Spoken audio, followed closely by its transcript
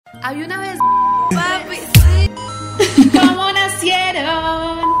Había una vez, papi, sí. ¿Cómo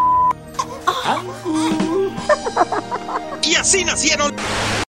nacieron? Y así nacieron.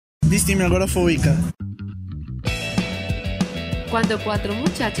 Distimia Agorafóbica. Cuando cuatro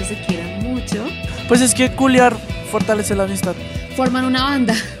muchachos se quieren mucho, Pues es que culiar fortalece la amistad. forman una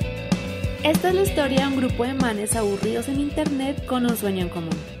banda. Esta es la historia de un grupo de manes aburridos en internet con un sueño en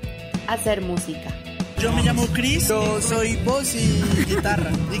común: hacer música. Yo me llamo Chris, yo soy voz y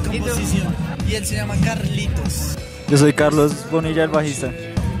guitarra y composición. Y él se llama Carlitos. Yo soy Carlos Bonilla, el bajista.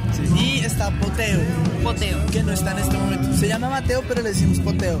 Y está Poteo, que no está en este momento. Se llama Mateo, pero le decimos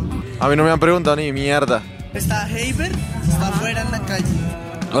Poteo. A mí no me han preguntado ni mierda. Está Heiber, está afuera en la calle.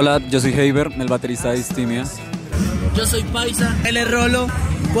 Hola, yo soy Heiber, el baterista de Distimia. Yo soy Paisa, él es Rolo.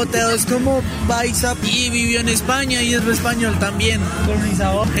 Poteo es como Paisa y vivió en España y es de español también.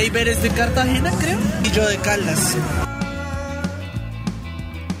 Colonizador. Heiber es de Cartagena, creo. Y yo de Caldas.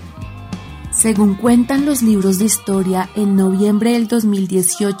 Según cuentan los libros de historia, en noviembre del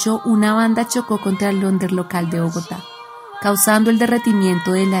 2018 una banda chocó contra el underlocal de Bogotá, causando el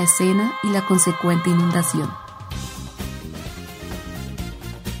derretimiento de la escena y la consecuente inundación.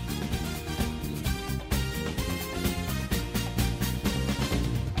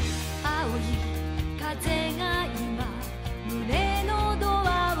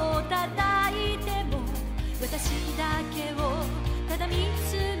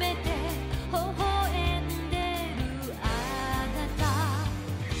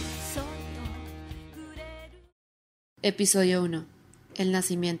 Episodio 1. El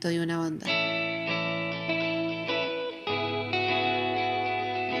nacimiento de una banda.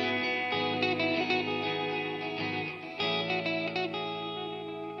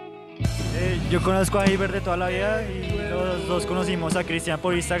 Yo conozco a Heiber de toda la vida y los dos conocimos a Cristian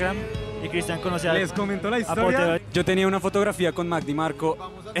por Instagram y Cristian conocía ¿Les comentó la a historia? Poteo. Yo tenía una fotografía con Mac Di Marco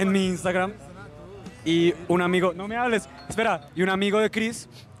en mi Instagram y un amigo, no me hables, espera, y un amigo de Chris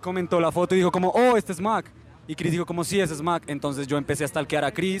comentó la foto y dijo como, oh, este es Mac. Y Chris dijo como, sí, ese es Mac. Entonces yo empecé a stalkear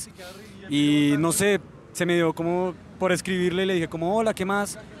a Chris y no sé, se me dio como por escribirle, le dije como, hola, ¿qué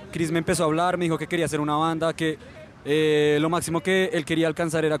más? Chris me empezó a hablar, me dijo que quería hacer una banda, que lo máximo que él quería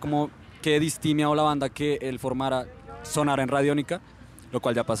alcanzar era como que Distimia o la banda que él formara sonara en Radiónica, lo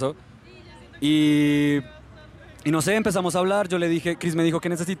cual ya pasó. Y no sé, empezamos a hablar, yo le dije, Chris me dijo que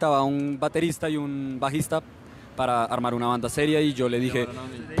necesitaba un baterista y un bajista para armar una banda seria y yo le dije,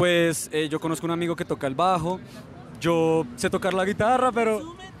 pues yo conozco un amigo que toca el bajo, yo sé tocar la guitarra,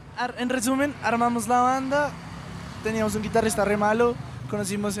 pero... En resumen, armamos la banda, teníamos un guitarrista re malo,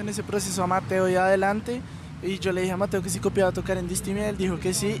 conocimos en ese proceso a Mateo y adelante, y yo le dije a Mateo que si copiaba tocar en Distimia, él dijo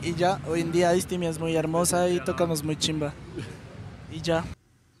que sí, y ya, hoy en día Distimia es muy hermosa y tocamos muy chimba, y ya.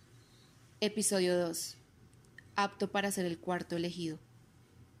 Episodio 2. Apto para ser el cuarto elegido.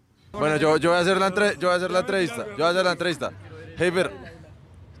 Bueno, yo voy a hacer la entrevista. Heiber,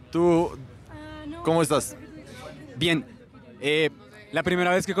 ¿tú cómo estás? Bien, la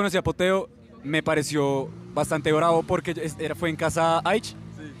primera vez que conocí a Poteo me pareció bastante bravo porque fue en casa Aich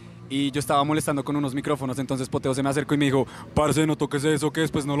y yo estaba molestando con unos micrófonos, entonces Poteo se me acercó y me dijo, parce, no toques eso que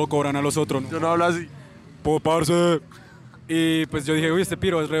después no lo cobran a los otros. Yo no hablo así. Parce. Y pues yo dije, uy, este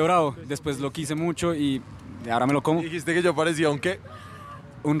piro es re bravo. Después lo quise mucho y ahora me lo como. Dijiste que yo parecía un qué.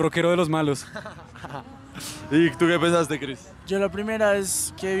 Un rockero de los malos. ¿Y tú qué pensaste, Chris? Yo la primera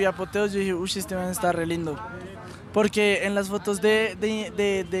vez que vi a Poteo, yo dije, uy, este man está re lindo. Porque en las fotos de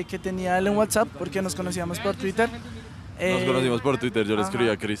que tenía él en WhatsApp, porque nos conocíamos por Twitter. Nos conocimos por Twitter, yo le escribí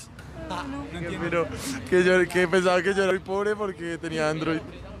a Chris. Pero que pensaba que yo era muy pobre porque tenía Android.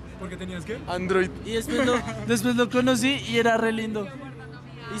 ¿Por qué tenías qué? Android. Y después lo conocí y era re lindo.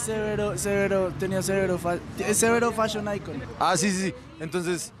 Y tenía severo fashion icon. Ah, sí.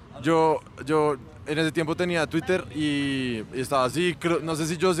 Entonces, yo en ese tiempo tenía Twitter y estaba así. No sé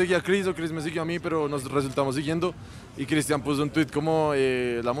si yo seguía a Chris o Chris me siguió a mí, pero nos resultamos siguiendo. Y Cristian puso un tweet como,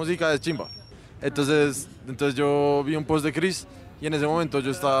 la música es chimba. Entonces yo vi un post de Chris y en ese momento yo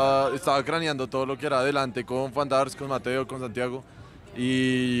estaba craneando todo lo que era adelante con Fandars, con Mateo, con Santiago.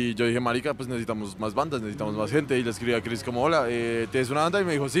 Y yo dije, marica, pues necesitamos más bandas, necesitamos más gente. Y le escribí a Chris como, hola, ¿tienes una banda? Y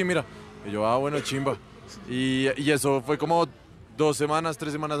me dijo, sí, mira. Y yo, bueno, chimba. Y eso fue como 3 semanas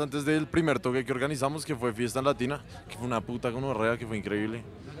antes del primer toque que organizamos, que fue Fiesta en Latina, que fue una puta gonorrea, que fue increíble.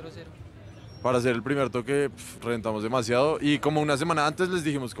 Para hacer el primer toque, reventamos demasiado. Y como una semana antes les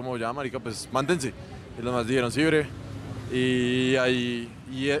dijimos, como, ya, marica, pues mántense. Y los más dijeron, sí, bre.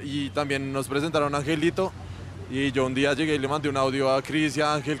 Y también nos presentaron a Angelito. Y yo un día llegué y le mandé un audio a Chris y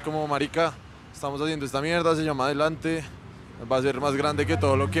a Ángel como, marica, estamos haciendo esta mierda, se llama Adelante, va a ser más grande que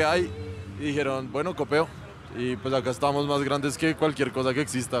todo lo que hay. Y dijeron, bueno, copeo. Y pues acá estamos más grandes que cualquier cosa que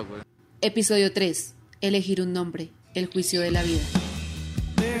exista, güey. Episodio 3. Elegir un nombre. El juicio de la vida.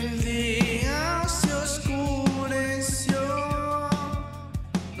 El día se oscureció,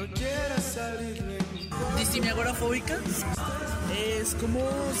 no quieras salir de mi cuarto. Distimia Agorafóbica es como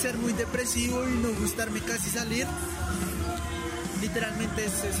ser muy depresivo y no gustarme casi salir. Literalmente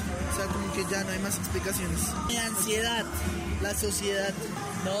es eso, o sea, como que ya no hay más explicaciones. Mi ansiedad, la sociedad.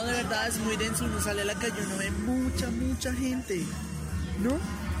 No, de verdad es muy denso, uno sale a la calle, uno ve mucha gente, ¿no?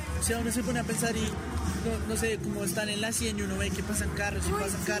 O sea, uno se pone a pensar y, no sé, como están en la 100 y uno ve que pasan carros y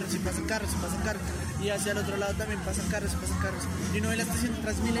pasan carros y pasan carros y pasan carros. Y hacia el otro lado también pasan carros y pasan carros. Y uno ve la estación de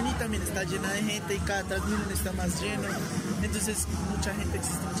Transmilenio y también está llena de gente y cada Transmilenio está más lleno. Entonces, mucha gente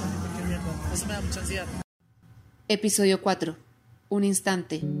existe, qué mierda. Eso me da mucha ansiedad. Episodio 4. Un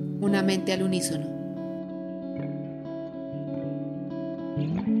instante. Una mente al unísono.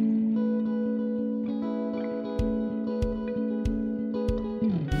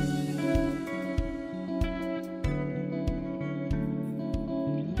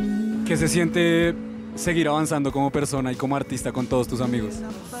 ¿Qué se siente seguir avanzando como persona y como artista con todos tus amigos?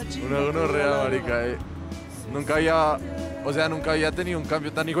 Una gonorrea, marica. Nunca había tenido un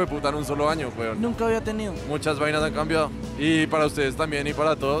cambio tan hijo de puta en un solo año, weón. Nunca había tenido. Muchas vainas han cambiado. Y para ustedes también y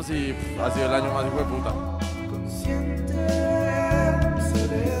para todos. Y ha sido el año más hijo de puta. Consciente de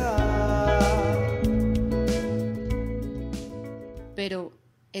soledad. Pero,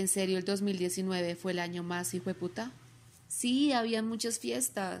 ¿en serio el 2019 fue el año más hijueputa? Sí, habían muchas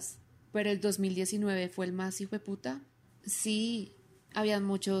fiestas. ¿Pero el 2019 fue el más hijueputa? Sí, habían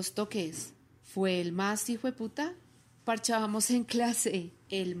muchos toques. ¿Fue el más hijueputa? Parchábamos en clase.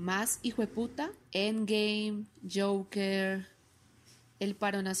 El más hijueputa. Endgame, Joker, el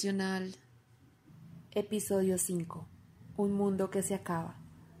paro nacional. Episodio 5. Un mundo que se acaba.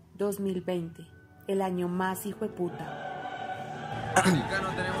 2020. El año más hijueputa.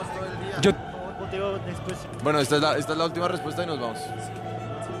 Yo, Bueno, esta es la última respuesta y nos vamos.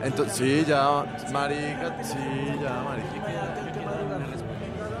 Entonces, sí, ya, marica.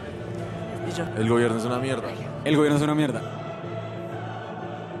 El gobierno es una mierda. el gobierno es una mierda.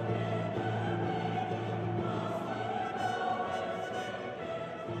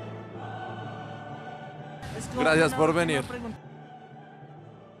 Gracias por venir.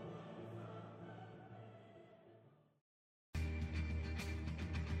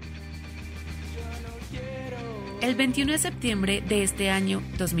 El 21 de septiembre de este año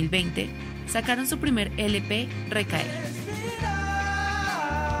 2020 sacaron su primer LP, Recaer.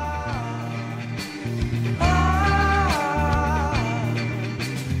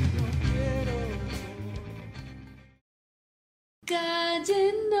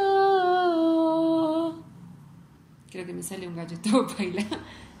 Cayendo. Creo que me salió un gallo todo baila.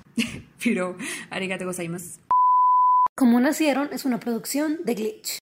 Pero arigato gozaimasu. Como Nacieron es una producción de Glitch.